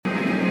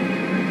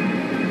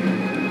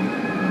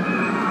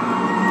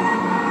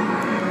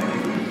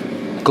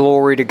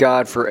Glory to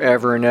God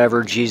forever and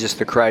ever. Jesus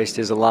the Christ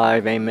is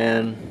alive.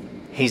 Amen.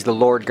 He's the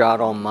Lord God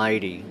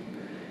Almighty.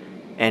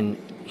 And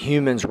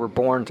humans were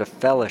born to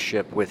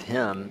fellowship with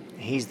Him.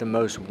 He's the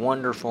most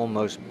wonderful,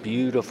 most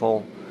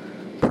beautiful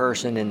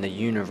person in the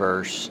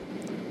universe.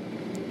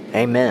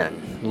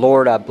 Amen.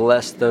 Lord, I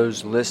bless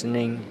those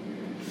listening.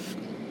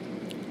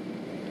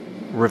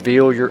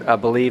 I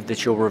believe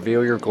that you'll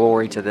reveal your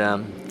glory to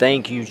them.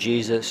 Thank you,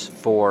 Jesus,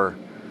 for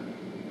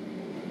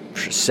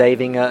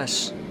saving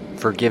us,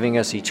 for giving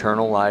us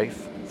eternal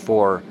life,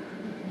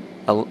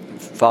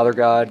 Father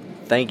God,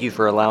 thank you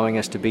for allowing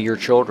us to be your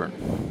children.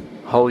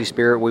 Holy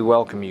Spirit, we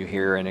welcome you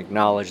here and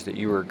acknowledge that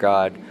you are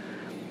God.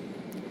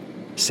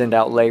 Send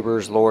out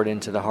laborers, Lord,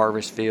 into the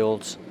harvest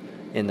fields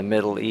in the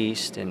Middle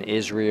East, in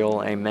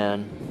Israel.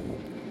 Amen.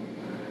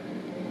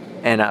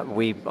 And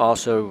we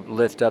also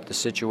lift up the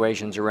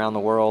situations around the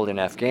world in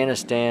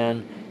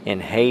Afghanistan, in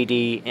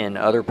Haiti, in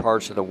other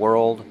parts of the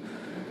world,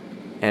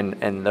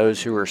 and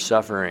those who are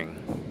suffering.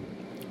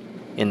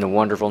 In the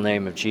wonderful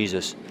name of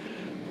Jesus.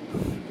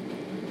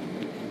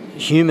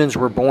 Humans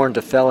were born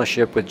to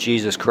fellowship with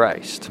Jesus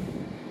Christ.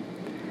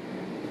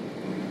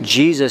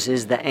 Jesus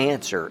is the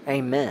answer.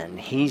 Amen.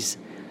 He's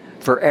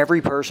for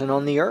every person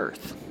on the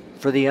earth.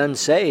 For the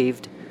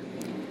unsaved,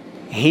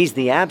 He's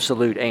the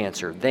absolute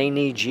answer. They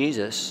need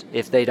Jesus.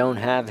 If they don't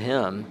have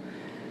Him,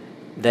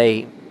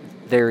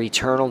 their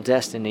eternal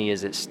destiny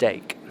is at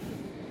stake.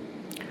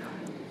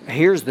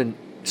 Here's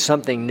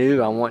something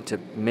new I want to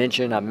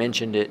mention. I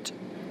mentioned it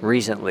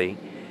recently.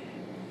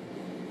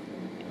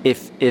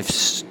 If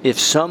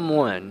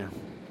someone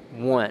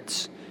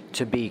wants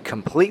to be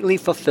completely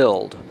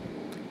fulfilled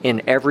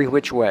in every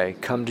which way,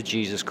 come to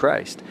Jesus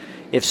Christ.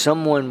 If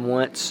someone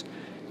wants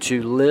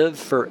to live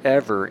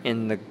forever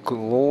in the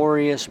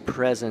glorious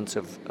presence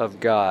of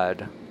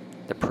God,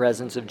 the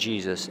presence of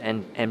Jesus,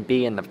 and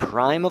be in the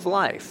prime of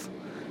life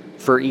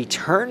for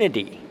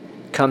eternity,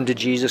 come to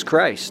Jesus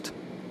Christ.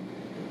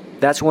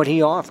 That's what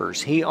He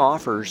offers. He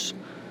offers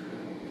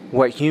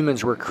what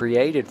humans were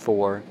created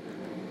for,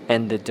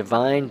 and the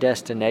divine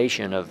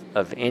destination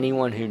of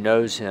anyone who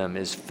knows Him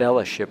is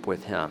fellowship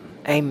with Him.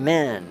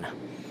 Amen.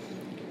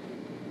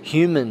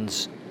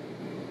 Humans,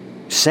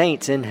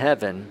 saints in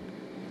heaven,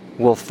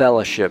 will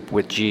fellowship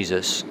with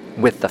Jesus,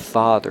 with the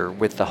Father,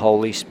 with the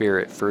Holy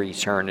Spirit for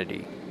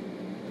eternity.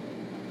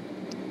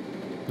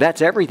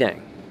 That's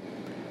everything.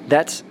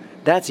 That's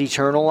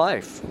eternal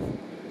life,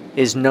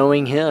 is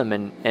knowing Him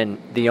and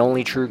the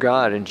only true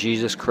God and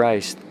Jesus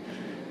Christ,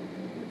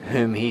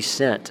 whom He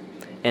sent,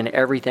 and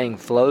everything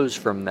flows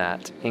from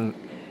that. And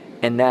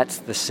that's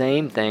the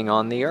same thing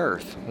on the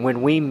earth.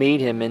 When we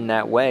meet Him in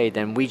that way,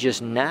 then we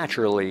just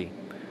naturally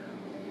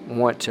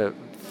want to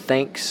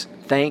thank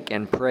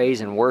and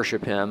praise and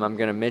worship Him. I'm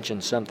going to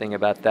mention something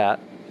about that.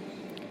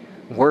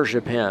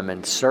 Worship Him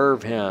and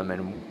serve Him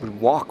and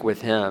walk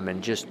with Him,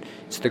 and just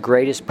it's the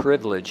greatest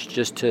privilege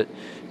just to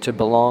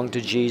belong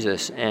to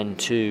Jesus and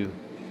to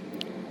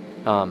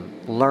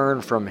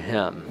learn from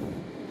Him.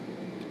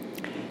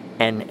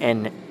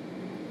 And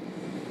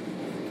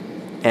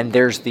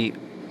there's the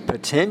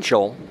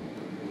potential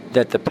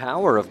that the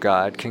power of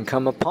God can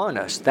come upon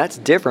us. That's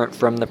different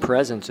from the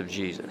presence of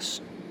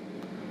Jesus.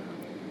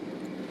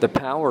 The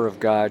power of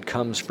God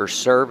comes for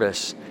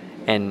service,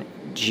 and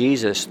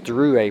Jesus,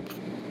 through a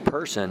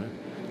person,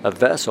 a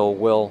vessel,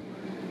 will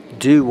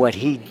do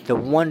the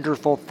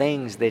wonderful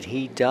things that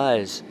He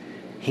does.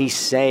 He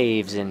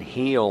saves and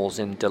heals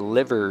and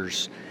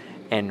delivers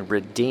and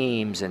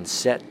redeems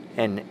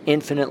and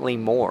infinitely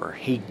more.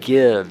 He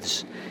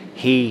gives,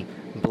 He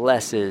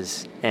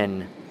blesses,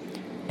 and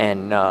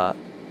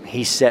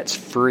He sets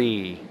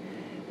free,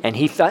 and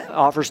He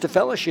offers to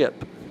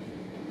fellowship.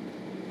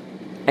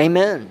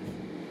 Amen.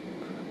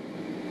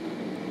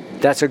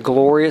 That's a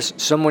glorious.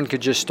 Someone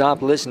could just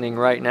stop listening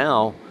right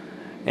now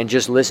and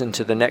just listen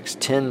to the next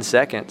 10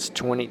 seconds,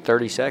 20,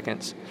 30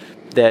 seconds,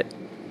 that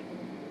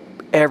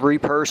every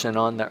person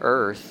on the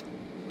earth,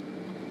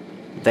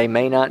 they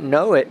may not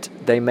know it,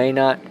 they may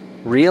not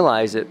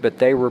realize it, but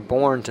they were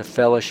born to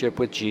fellowship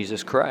with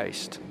Jesus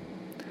Christ.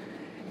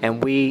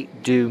 And we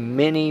do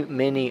many,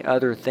 many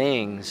other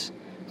things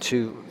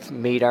to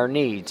meet our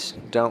needs,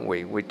 don't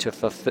we? To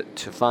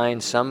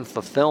find some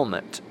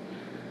fulfillment.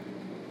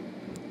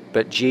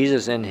 But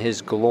Jesus in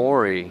His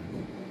glory,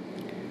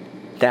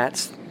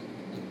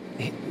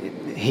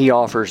 He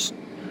offers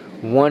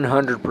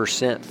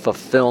 100%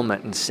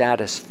 fulfillment and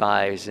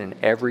satisfies in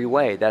every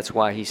way. That's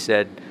why He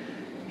said,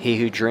 "He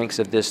who drinks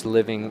of the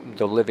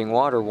living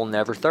water will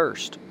never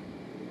thirst."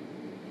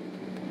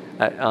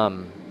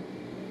 And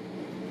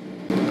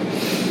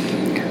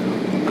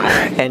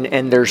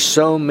there's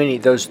so many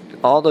there's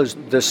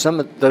some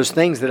of those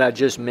things that I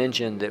just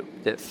mentioned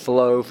that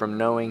flow from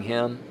knowing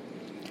Him.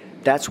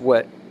 That's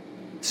what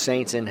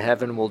saints in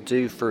heaven will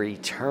do for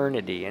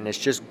eternity, and it's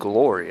just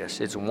glorious.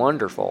 It's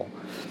wonderful.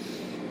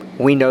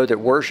 We know that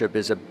worship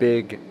is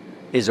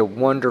a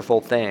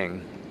wonderful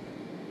thing.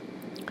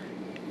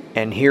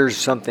 And here's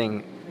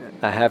something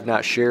I have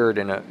not shared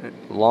in a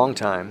long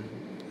time.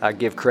 I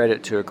give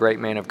credit to a great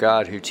man of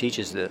God who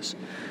teaches this.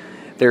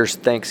 There's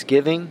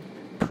thanksgiving,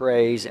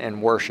 praise,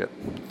 and worship.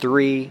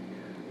 3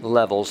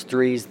 levels.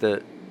 3 is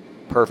the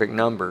perfect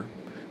number.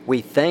 We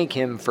thank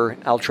Him for,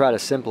 I'll try to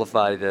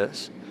simplify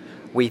this.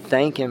 We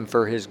thank Him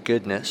for His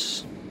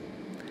goodness.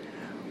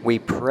 We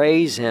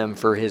praise Him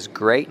for His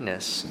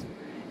greatness.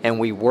 And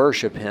we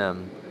worship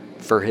Him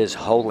for His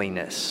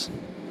holiness.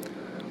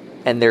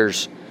 And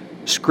there's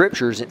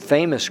scriptures,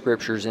 famous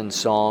scriptures in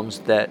Psalms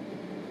that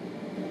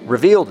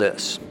reveal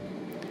this.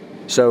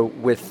 So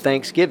with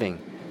thanksgiving,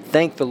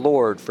 thank the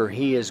Lord, for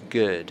He is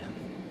good.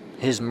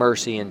 His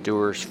mercy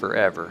endures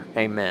forever.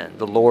 Amen.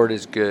 The Lord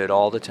is good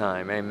all the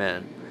time.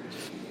 Amen.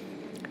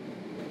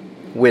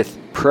 With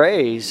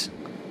praise,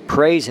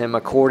 praise Him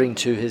according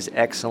to His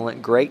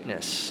excellent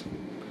greatness.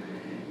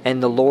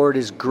 And the Lord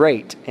is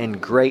great and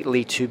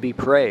greatly to be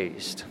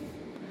praised.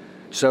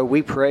 So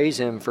we praise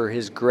Him for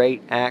His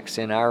great acts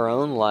in our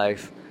own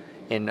life,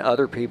 in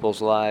other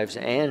people's lives,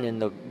 and in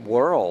the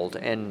world.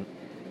 And,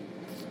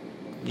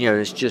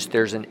 it's just,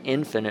 there's an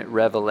infinite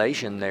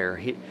revelation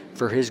there.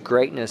 For His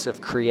greatness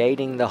of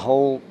creating the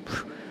whole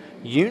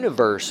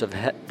universe of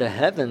the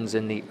heavens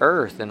and the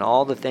earth and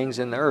all the things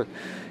in the earth.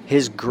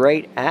 His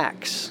great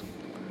acts.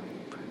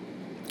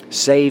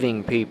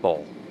 Saving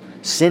people.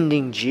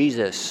 Sending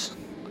Jesus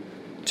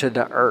to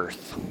the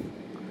earth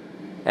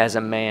as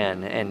a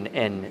man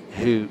and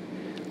who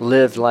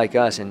lived like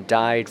us and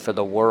died for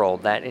the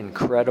world. That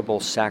incredible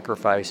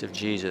sacrifice of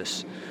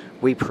Jesus.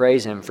 We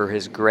praise Him for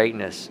His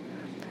greatness,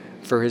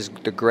 for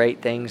the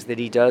great things that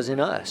He does in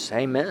us.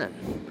 Amen.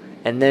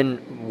 And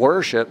then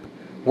worship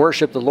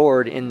the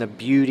Lord in the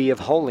beauty of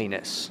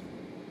holiness.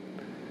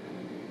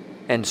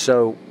 And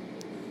so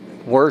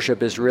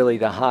worship is really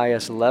the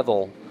highest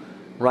level.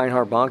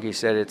 Reinhard Bonnke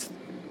said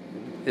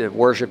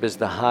worship is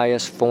the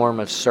highest form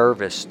of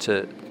service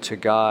to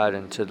God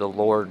and to the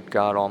Lord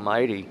God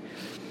Almighty.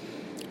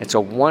 It's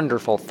a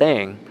wonderful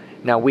thing.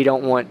 Now, we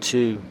don't want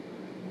to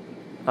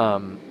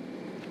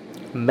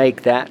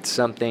make that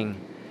something,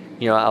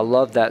 I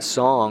love that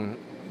song,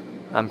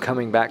 I'm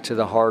Coming Back to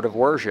the Heart of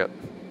Worship,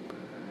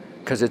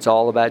 because it's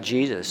all about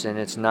Jesus, and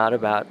it's not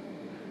about,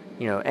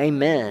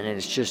 amen, and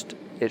it's just,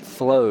 it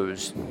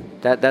flows.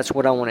 That's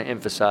what I want to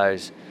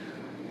emphasize.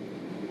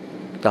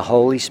 The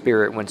Holy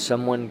Spirit, when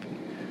someone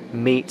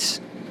meets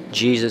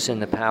Jesus in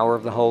the power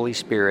of the Holy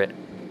Spirit,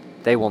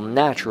 they will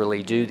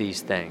naturally do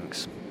these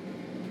things.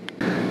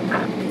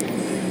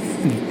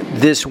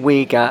 This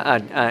week,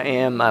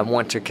 I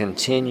want to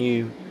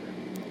continue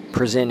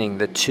presenting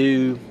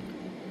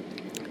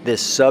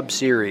this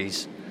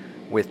sub-series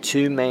with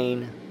 2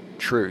 main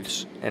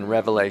truths and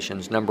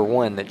revelations. Number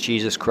 1, that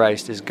Jesus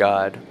Christ is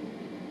God.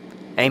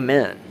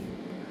 Amen.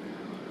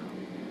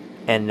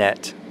 And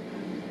that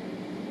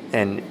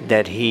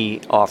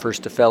He offers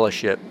to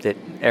fellowship, that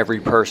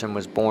every person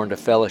was born to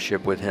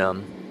fellowship with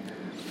Him.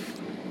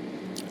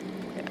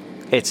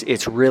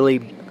 It's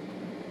really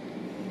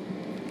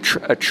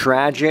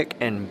tragic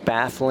and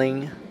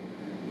baffling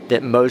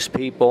that most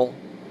people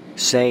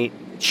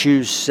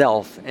choose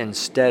self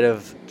instead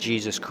of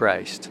Jesus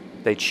Christ.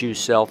 They choose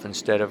self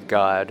instead of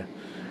God.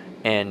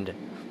 And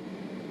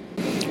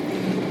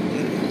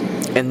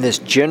this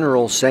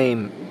general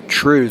same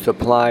truth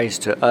applies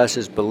to us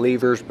as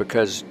believers,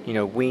 because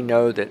we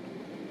know that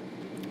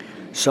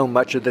so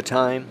much of the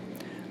time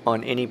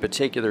on any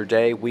particular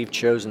day we've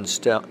chosen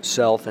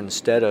self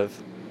instead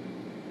of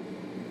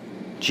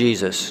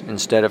Jesus,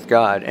 instead of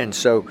God. And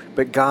so,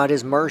 but God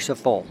is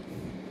merciful.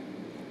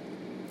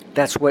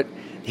 That's what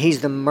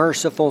He's the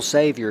merciful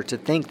Savior. To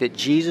think that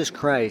Jesus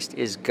Christ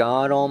is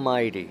God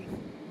Almighty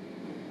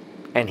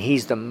and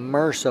He's the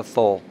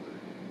merciful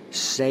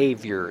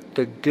Savior,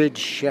 the Good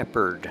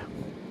Shepherd.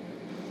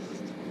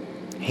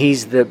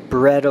 He's the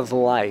bread of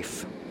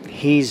life.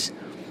 It's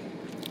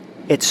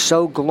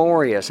so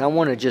glorious. I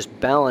want to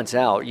just balance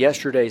out.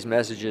 Yesterday's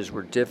messages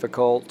were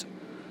difficult.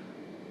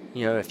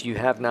 If you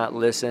have not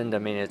listened,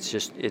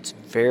 it's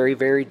very,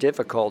 very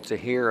difficult to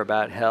hear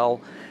about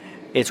hell.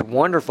 It's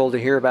wonderful to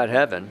hear about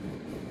heaven.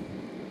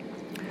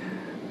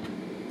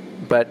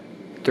 But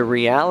the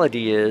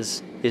reality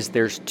is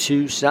there's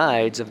 2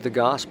 sides of the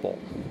gospel.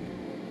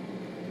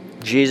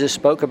 Jesus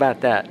spoke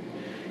about that.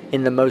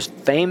 In the most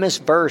famous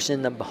verse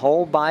in the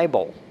whole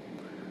Bible,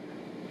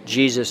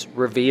 Jesus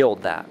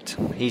revealed that.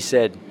 He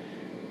said,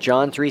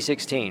 John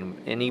 3:16,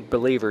 any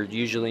believer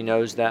usually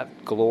knows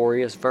that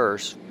glorious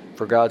verse,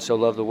 for God so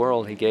loved the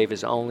world, He gave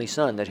His only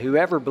Son, that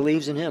whoever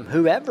believes in Him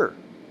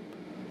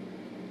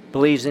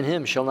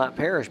shall not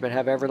perish but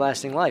have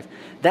everlasting life.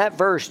 That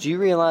verse, do you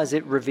realize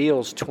it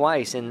reveals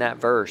twice in that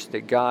verse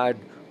that God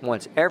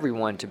wants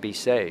everyone to be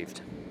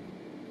saved?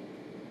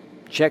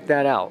 Check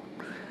that out.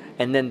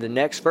 And then the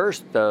next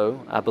verse,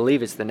 though, I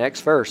believe it's the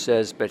next verse,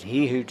 says, but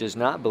he who does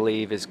not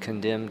believe is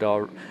condemned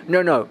already.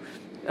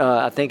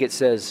 I think it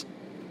says,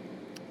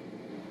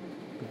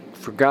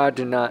 for God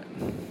did not...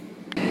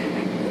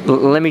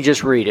 Let me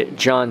just read it.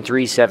 John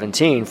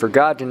 3:17, for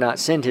God did not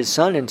send His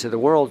Son into the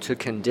world to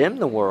condemn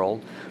the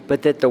world,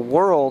 but that the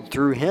world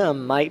through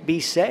Him might be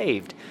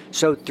saved.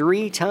 So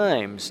 3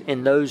 times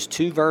in those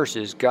 2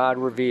 verses, God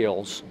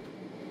reveals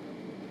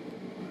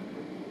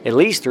at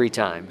least 3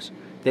 times,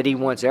 that he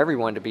wants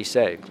everyone to be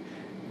saved.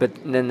 But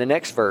then the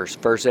next verse,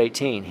 verse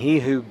 18,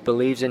 he who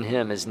believes in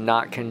him is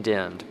not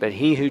condemned, but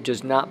he who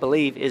does not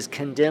believe is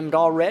condemned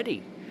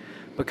already,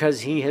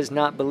 because he has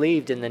not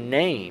believed in the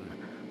name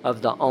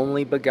of the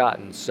only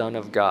begotten Son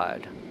of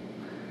God.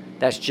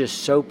 That's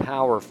just so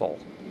powerful.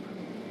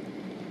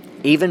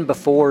 Even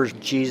before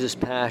Jesus'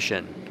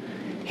 passion,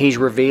 he's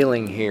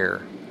revealing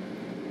here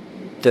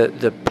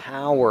the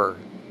power,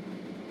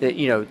 that,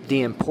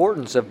 the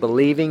importance of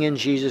believing in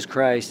Jesus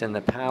Christ and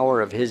the power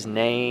of his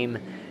name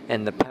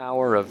and the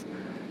power of,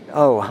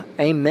 oh,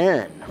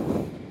 amen.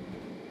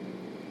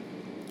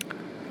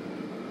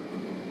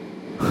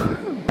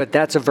 But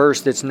that's a verse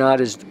that's not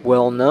as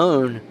well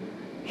known.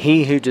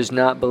 He who does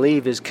not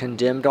believe is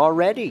condemned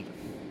already.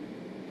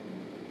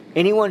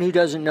 Anyone who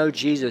doesn't know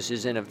Jesus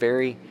is in a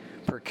very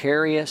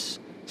precarious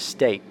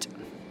state.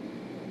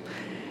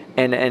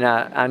 And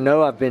I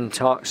know I've been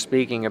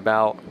speaking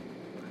about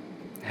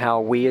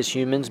how we as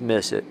humans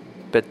miss it,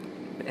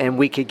 and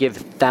we could give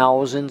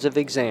thousands of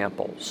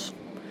examples.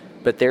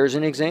 But there's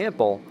an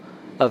example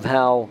of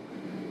how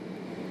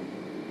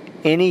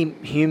any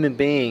human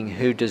being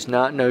who does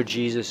not know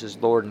Jesus as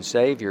Lord and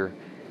Savior,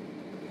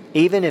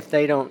 even if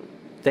they don't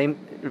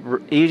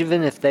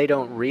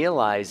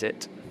realize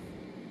it,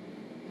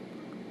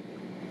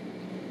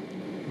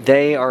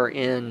 they are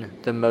in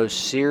the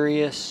most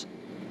serious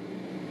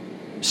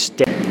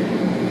state.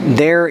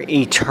 Their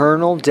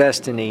eternal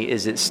destiny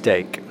is at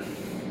stake.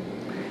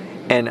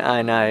 And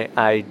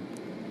I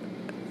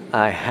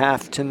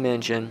have to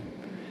mention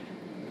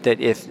that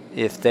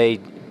if they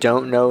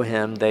don't know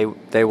him, they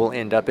will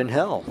end up in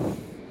hell.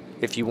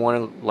 If you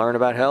want to learn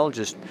about hell,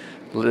 just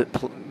the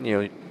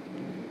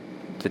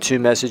 2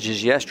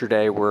 messages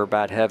yesterday were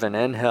about heaven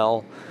and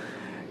hell.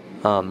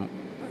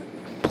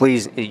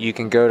 Please, you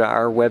can go to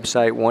our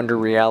website,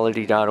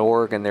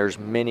 wonderreality.org, and there's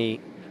many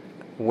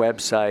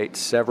websites,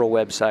 several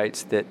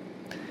websites that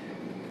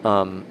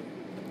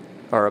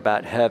are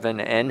about heaven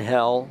and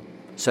hell,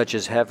 such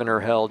as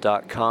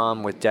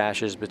heavenorhell.com with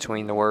dashes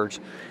between the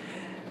words.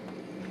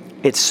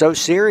 It's so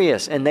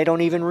serious, and they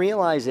don't even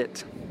realize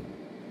it.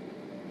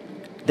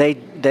 They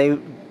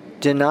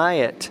deny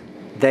it.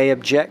 They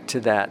object to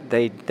that.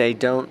 They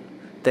don't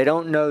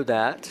know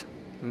that.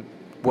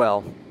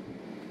 Well,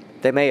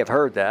 they may have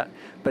heard that,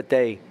 but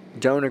they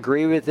don't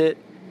agree with it.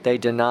 They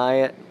deny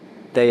it.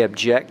 They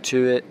object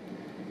to it.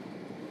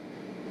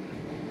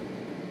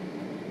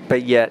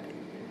 But yet,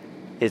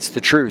 it's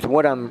the truth.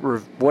 What I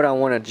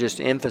want to just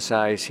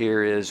emphasize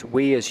here is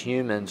we as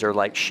humans are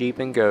like sheep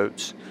and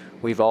goats.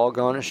 We've all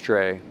gone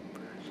astray.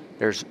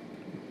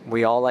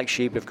 We all like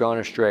sheep have gone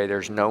astray.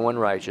 There's no one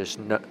righteous.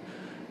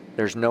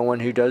 There's no one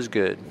who does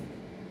good.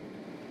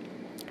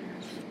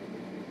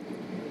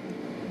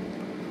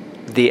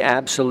 The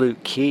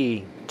absolute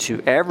key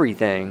to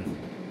everything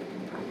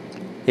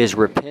is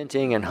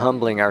repenting and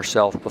humbling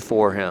ourselves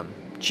before him.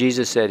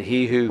 Jesus said,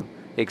 he who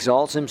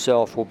exalts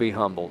himself will be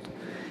humbled.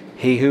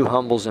 He who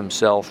humbles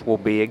himself will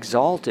be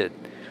exalted.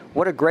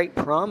 What a great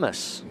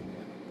promise.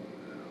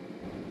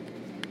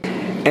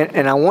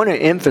 And I want to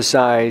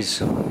emphasize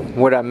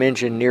what I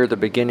mentioned near the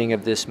beginning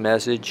of this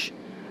message.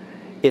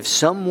 If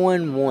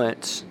someone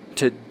wants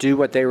to do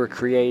what they were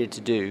created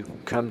to do,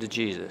 come to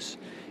Jesus.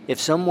 If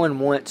someone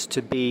wants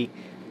to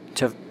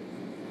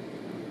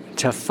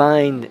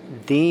find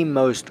the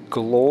most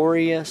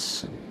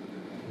glorious,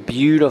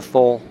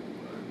 beautiful,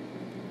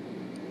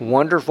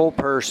 wonderful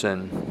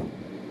person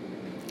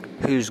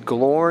whose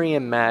glory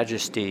and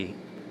majesty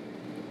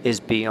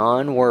is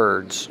beyond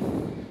words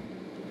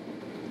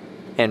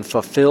and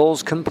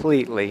fulfills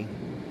completely,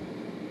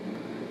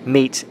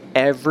 meets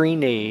every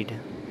need,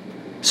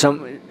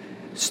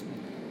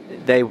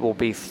 they will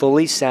be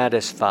fully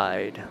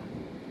satisfied.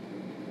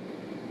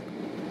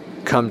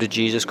 Come to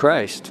Jesus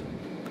Christ.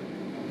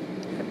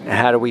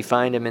 How do we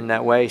find him in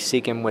that way?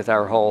 Seek him with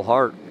our whole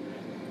heart.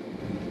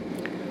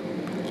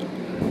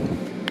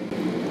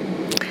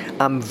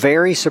 I'm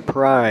very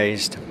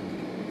surprised,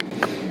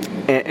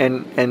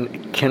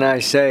 and can I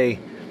say,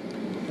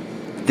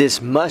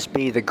 this must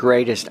be the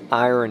greatest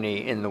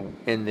irony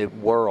in the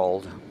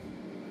world,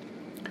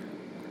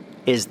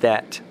 is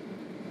that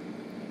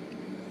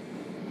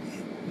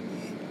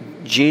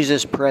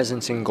Jesus'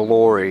 presence in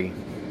glory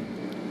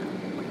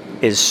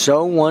is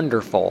so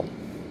wonderful.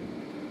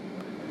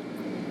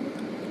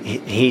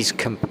 He's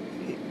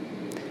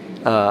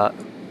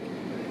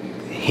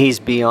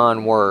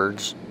beyond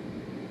words,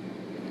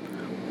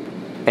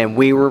 and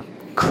we were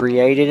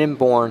created and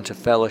born to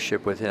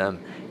fellowship with him.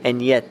 And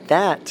yet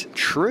that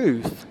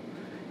truth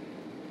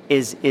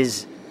is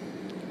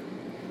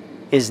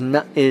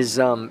not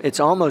it's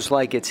almost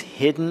like it's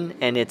hidden,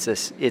 and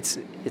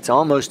it's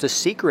almost a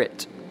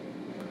secret.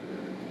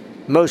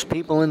 Most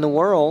people in the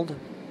world,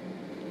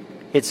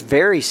 it's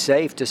very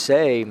safe to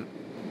say,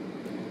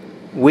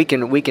 we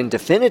can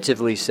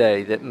definitively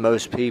say that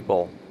most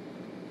people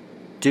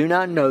do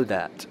not know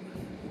that.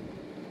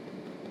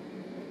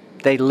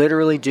 They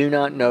literally do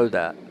not know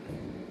that.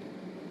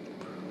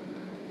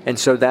 And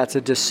so that's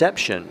a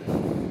deception.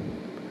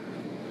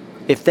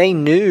 if they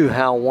knew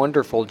how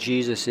wonderful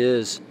Jesus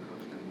is,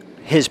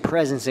 his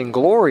presence in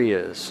glory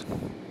is,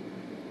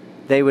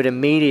 they would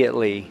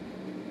immediately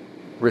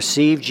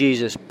receive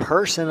Jesus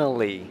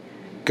personally,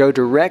 go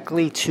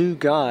directly to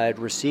God,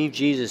 receive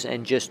Jesus,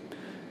 and just,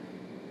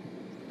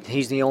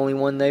 he's the only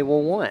one they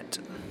will want.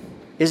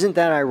 Isn't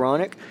that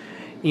ironic?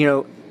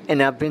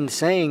 And I've been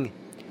saying,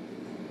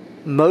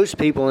 most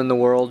people in the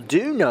world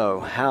do know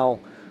how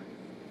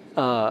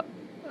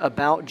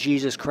about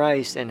Jesus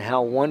Christ and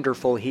how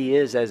wonderful he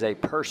is as a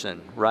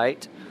person,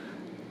 right?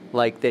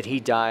 Like that he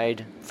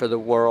died for the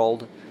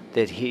world,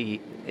 that he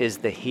is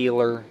the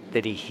healer,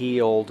 that he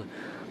healed.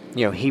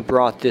 He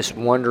brought this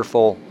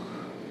wonderful,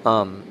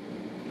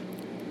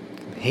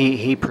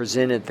 he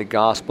presented the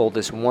gospel,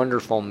 this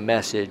wonderful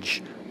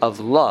message of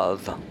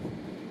love.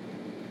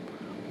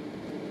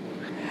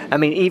 I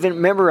mean, even,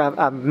 remember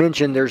I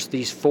mentioned there's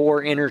these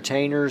 4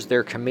 entertainers,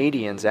 they're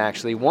comedians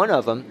actually. One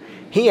of them,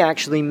 he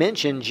actually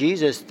mentioned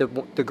Jesus, the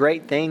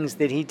great things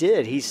that he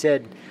did. He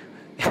said,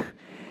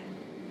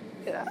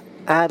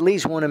 I at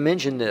least want to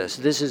mention this.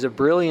 This is a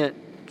brilliant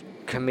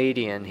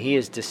comedian. He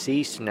is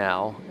deceased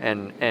now,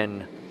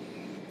 and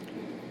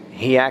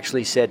he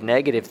actually said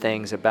negative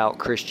things about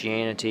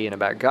Christianity and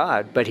about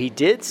God. But he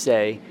did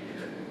say,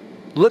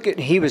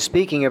 he was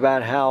speaking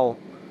about how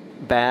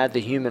bad the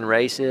human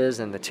race is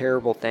and the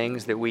terrible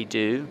things that we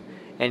do.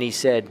 And he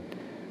said,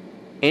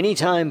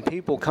 anytime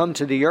people come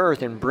to the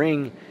earth and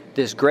bring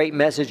this great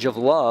message of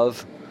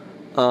love,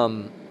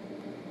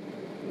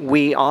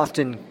 we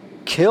often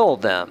kill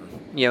them.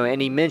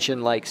 And he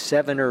mentioned like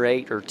 7 or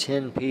 8 or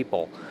 10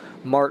 people.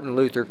 Martin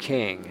Luther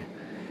King,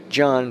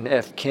 John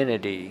F.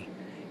 Kennedy.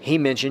 He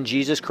mentioned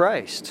Jesus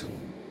Christ.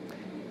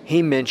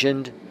 He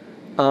mentioned,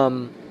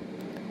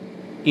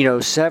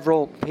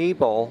 several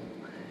people.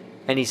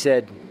 And he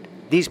said,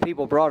 these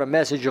people brought a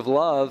message of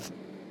love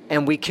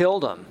and we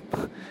killed them.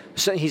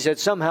 So he said,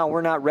 somehow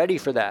we're not ready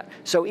for that.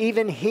 So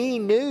even he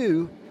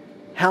knew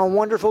how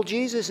wonderful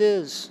Jesus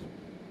is.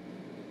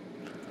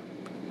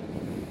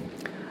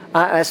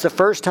 That's the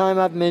first time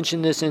I've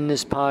mentioned this in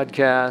this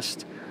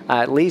podcast.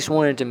 I at least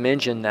wanted to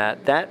mention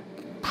that. That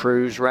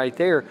proves right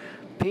there.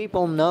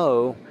 People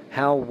know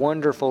how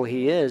wonderful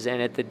he is,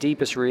 and at the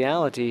deepest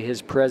reality,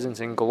 his presence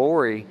and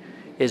glory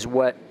is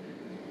what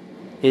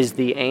is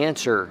the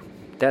answer.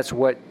 That's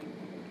what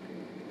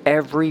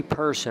every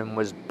person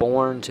was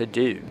born to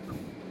do.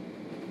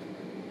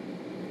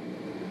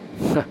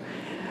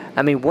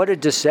 I mean, what a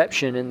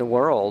deception in the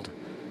world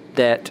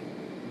that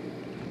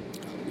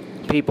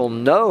people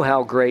know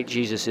how great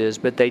Jesus is,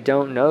 but they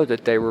don't know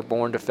that they were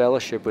born to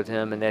fellowship with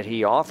him and that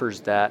he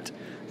offers that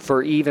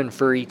for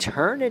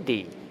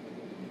eternity.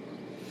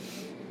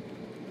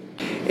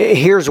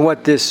 Here's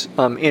what this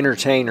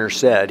entertainer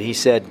said. He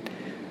said,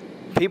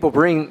 people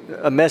bring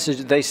a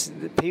message,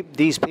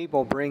 these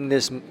people bring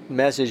this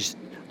message,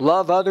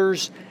 love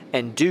others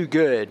and do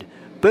good,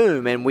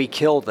 boom, and we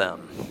kill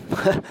them.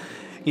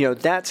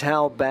 That's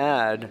how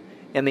bad.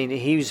 I mean,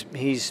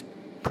 he's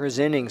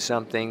presenting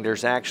something.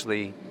 There's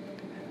actually,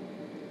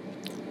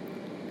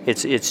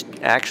 it's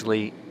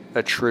actually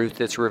a truth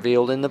that's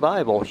revealed in the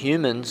Bible.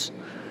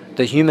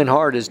 The human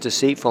heart is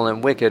deceitful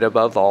and wicked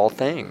above all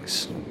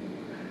things.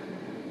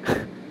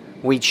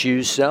 We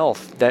choose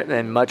self,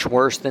 and much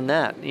worse than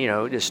that.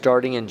 Just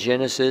starting in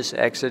Genesis,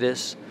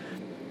 Exodus.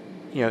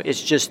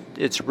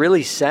 It's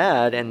really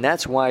sad, and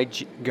that's why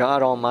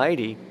God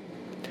Almighty,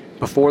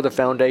 before the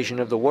foundation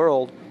of the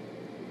world,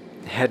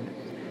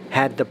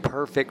 had the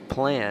perfect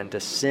plan to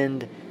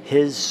send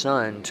his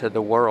Son to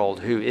the world,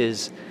 who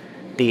is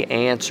the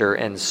answer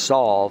and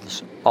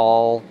solves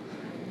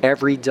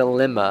every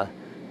dilemma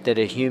that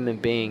a human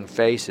being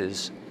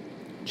faces.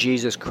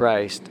 Jesus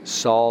Christ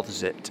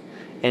solves it.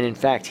 And in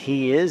fact,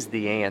 he is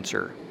the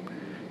answer,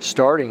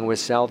 starting with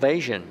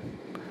salvation.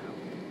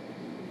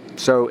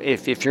 So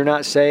if you're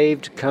not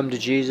saved, come to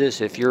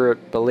Jesus. If you're a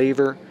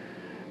believer,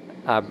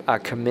 I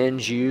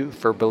commend you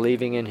for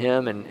believing in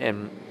him.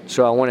 And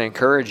so I want to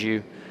encourage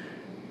you.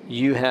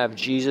 You have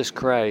Jesus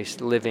Christ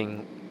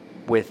living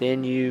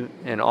within you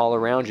and all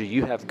around you.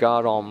 You have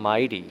God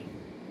Almighty.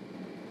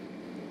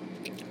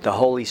 The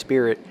Holy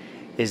Spirit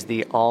is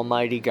the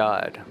Almighty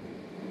God.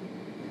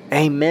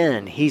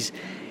 Amen.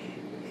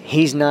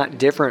 He's not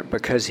different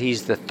because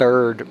he's the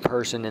third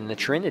person in the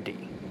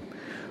Trinity.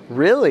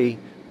 Really,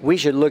 we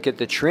should look at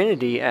the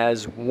Trinity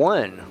as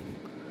one,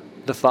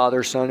 the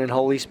Father, Son, and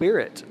Holy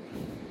Spirit.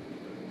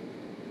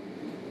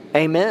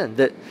 Amen.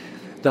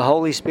 The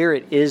Holy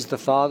Spirit is the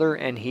Father,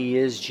 and he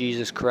is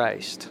Jesus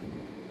Christ.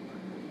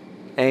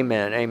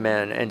 Amen.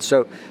 Amen. And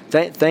so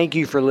thank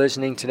you for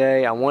listening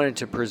today. I wanted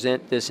to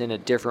present this in a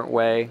different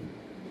way.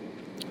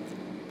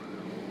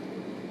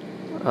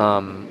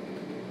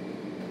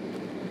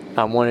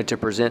 I wanted to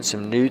present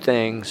some new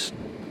things.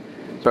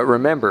 But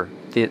remember,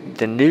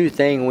 the new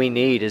thing we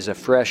need is a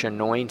fresh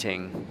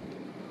anointing,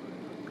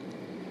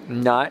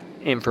 not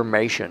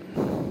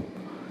information.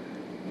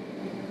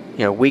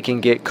 We can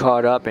get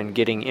caught up in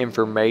getting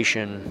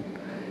information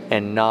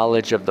and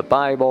knowledge of the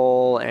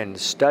Bible and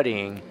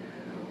studying,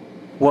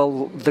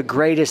 Well, the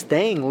greatest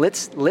thing,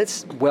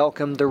 let's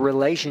welcome the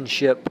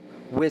relationship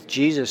with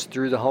Jesus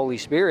through the Holy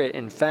Spirit.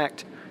 In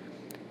fact,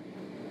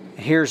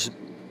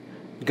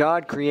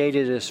 God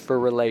created us for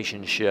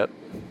relationship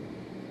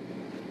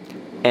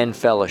and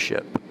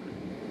fellowship.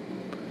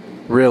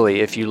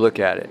 Really, if you look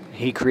at it,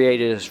 He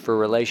created us for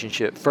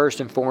relationship first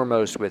and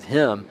foremost with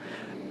Him,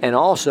 and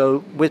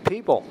also with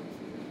people.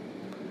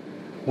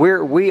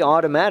 We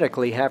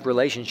automatically have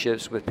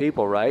relationships with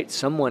people, right?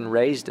 Someone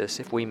raised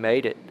us if we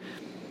made it.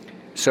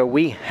 So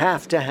we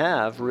have to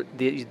have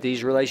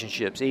these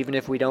relationships, even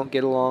if we don't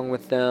get along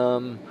with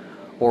them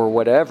or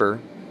whatever.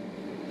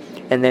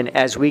 And then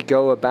as we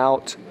go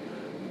about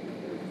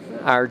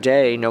our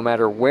day, no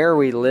matter where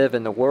we live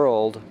in the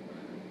world,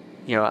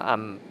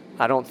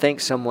 I don't think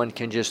someone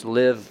can just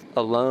live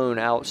alone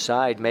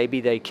outside.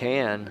 Maybe they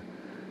can,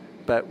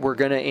 but we're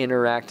going to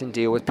interact and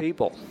deal with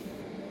people.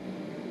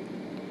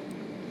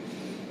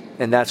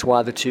 And that's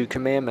why the two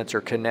commandments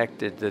are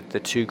connected, the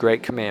two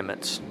great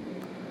commandments.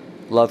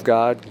 Love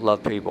God,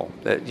 love people.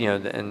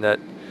 And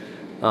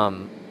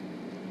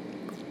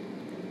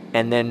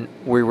then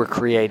we were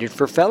created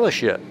for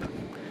fellowship.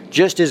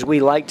 Just as we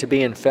like to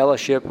be in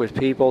fellowship with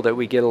people that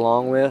we get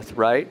along with,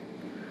 right?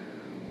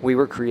 We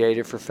were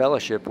created for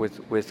fellowship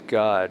with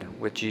God,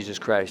 with Jesus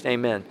Christ.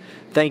 Amen.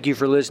 Thank you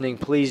for listening.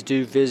 Please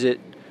do visit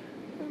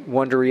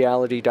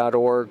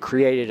wonderreality.org.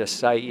 Created a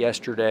site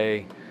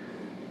yesterday,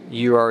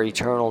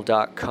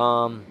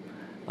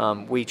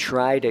 youareeternal.com. We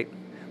tried it.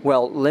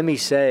 Well, let me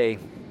say,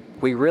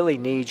 we really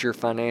need your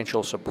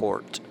financial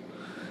support.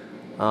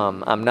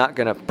 I'm not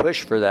going to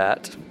push for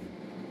that,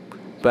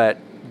 but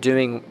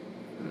doing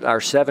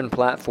our 7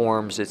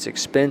 platforms, it's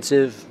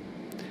expensive.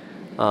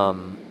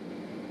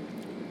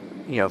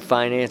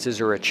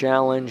 Finances are a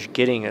challenge.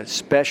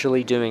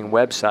 Especially doing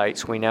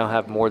websites. We now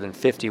have more than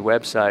 50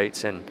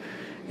 websites, and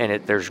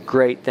there's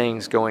great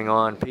things going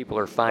on. People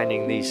are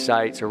finding these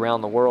sites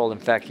around the world. In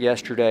fact,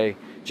 yesterday,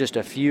 just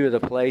a few of the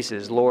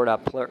places. Lord, I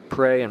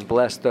pray and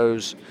bless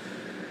those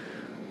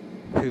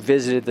who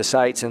visited the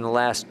sites in the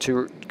last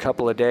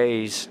couple of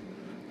days.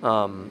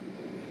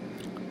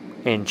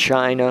 In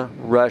China,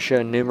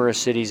 Russia, numerous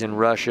cities in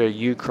Russia,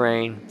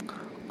 Ukraine,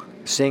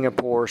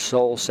 Singapore,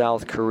 Seoul,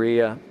 South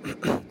Korea,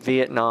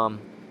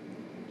 Vietnam,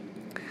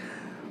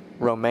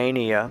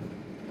 Romania,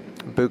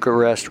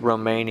 Bucharest,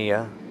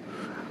 Romania,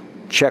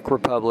 Czech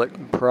Republic,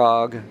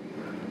 Prague,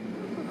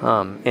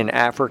 in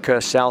Africa,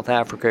 South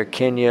Africa,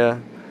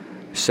 Kenya,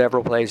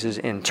 several places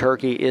in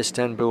Turkey,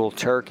 Istanbul,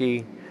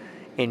 Turkey,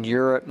 in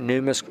Europe,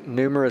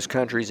 numerous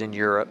countries in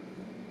Europe,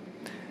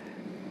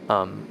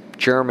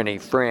 Germany,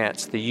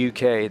 France, the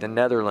UK, the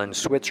Netherlands,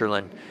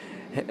 Switzerland,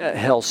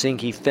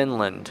 Helsinki,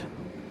 Finland.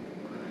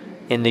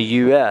 In the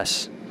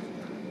U.S.,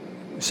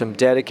 some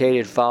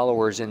dedicated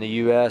followers in the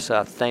U.S.,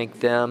 I thank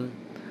them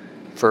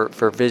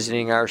for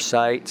visiting our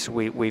sites.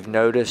 We've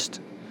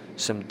noticed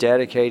some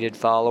dedicated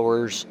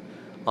followers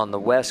on the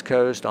West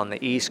Coast, on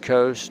the East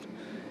Coast,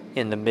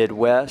 in the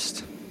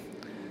Midwest.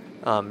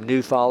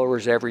 New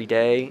followers every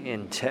day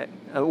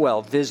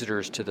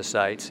visitors to the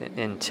sites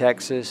in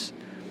Texas,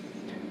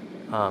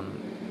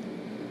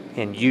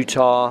 in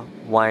Utah,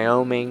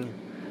 Wyoming,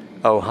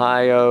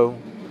 Ohio,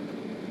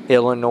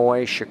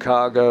 Illinois,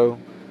 Chicago,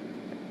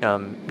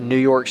 New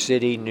York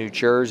City, New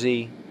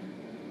Jersey,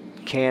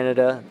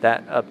 Canada,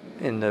 that up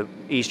in the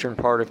eastern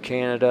part of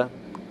Canada,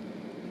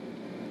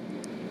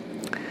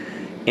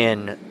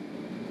 in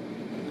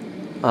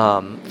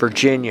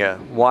Virginia,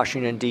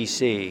 Washington,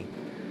 D.C.,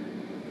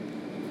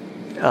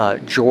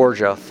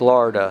 Georgia,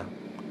 Florida,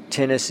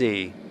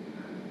 Tennessee.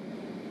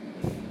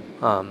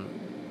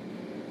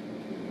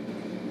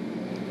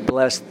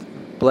 Bless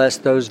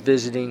those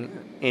visiting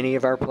any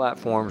of our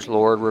platforms,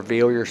 Lord.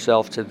 Reveal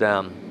yourself to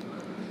them.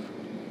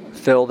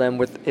 Fill them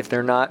with, if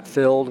they're not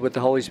filled with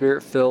the Holy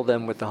Spirit, fill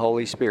them with the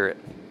Holy Spirit.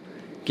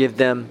 Give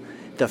them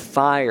the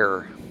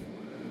fire.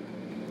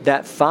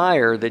 That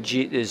fire that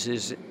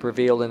is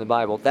revealed in the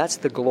Bible, that's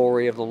the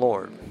glory of the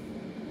Lord.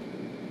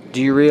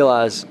 Do you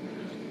realize?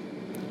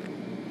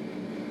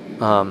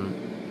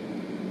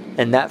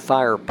 And that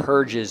fire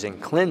purges and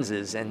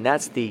cleanses, and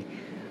that's the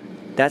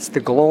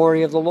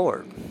glory of the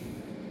Lord.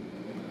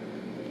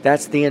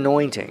 That's the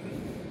anointing.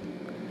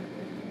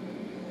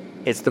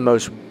 It's the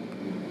most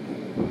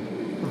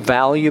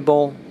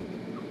valuable,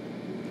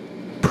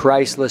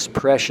 priceless,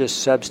 precious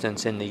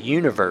substance in the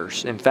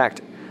universe. In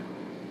fact,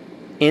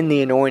 in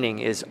the anointing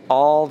is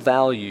all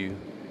value.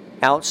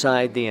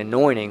 Outside the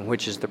anointing,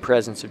 which is the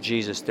presence of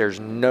Jesus, there's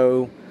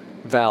no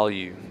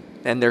value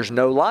and there's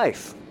no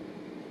life.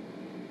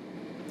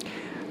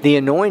 The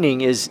anointing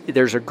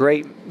there's a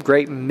great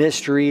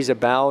mysteries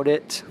about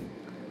it.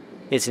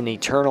 It's an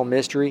eternal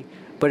mystery,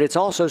 but it's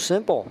also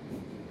simple.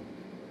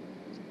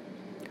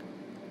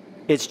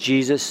 It's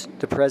Jesus,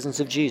 the presence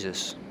of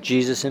Jesus,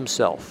 Jesus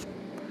himself,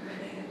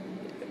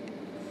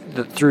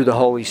 through the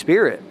Holy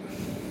Spirit.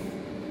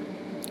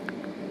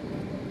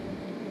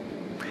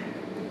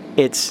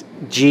 It's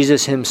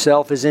Jesus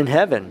himself is in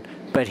heaven,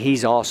 but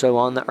he's also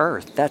on the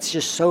earth. That's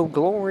just so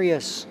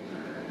glorious.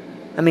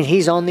 I mean,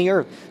 He's on the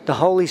earth. The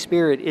Holy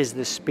Spirit is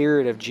the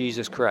Spirit of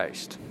Jesus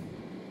Christ.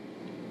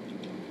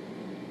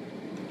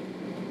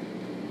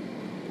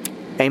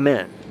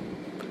 Amen.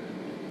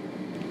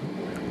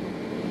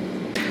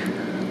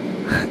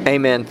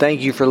 Amen.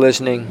 Thank you for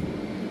listening.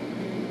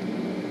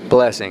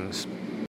 Blessings.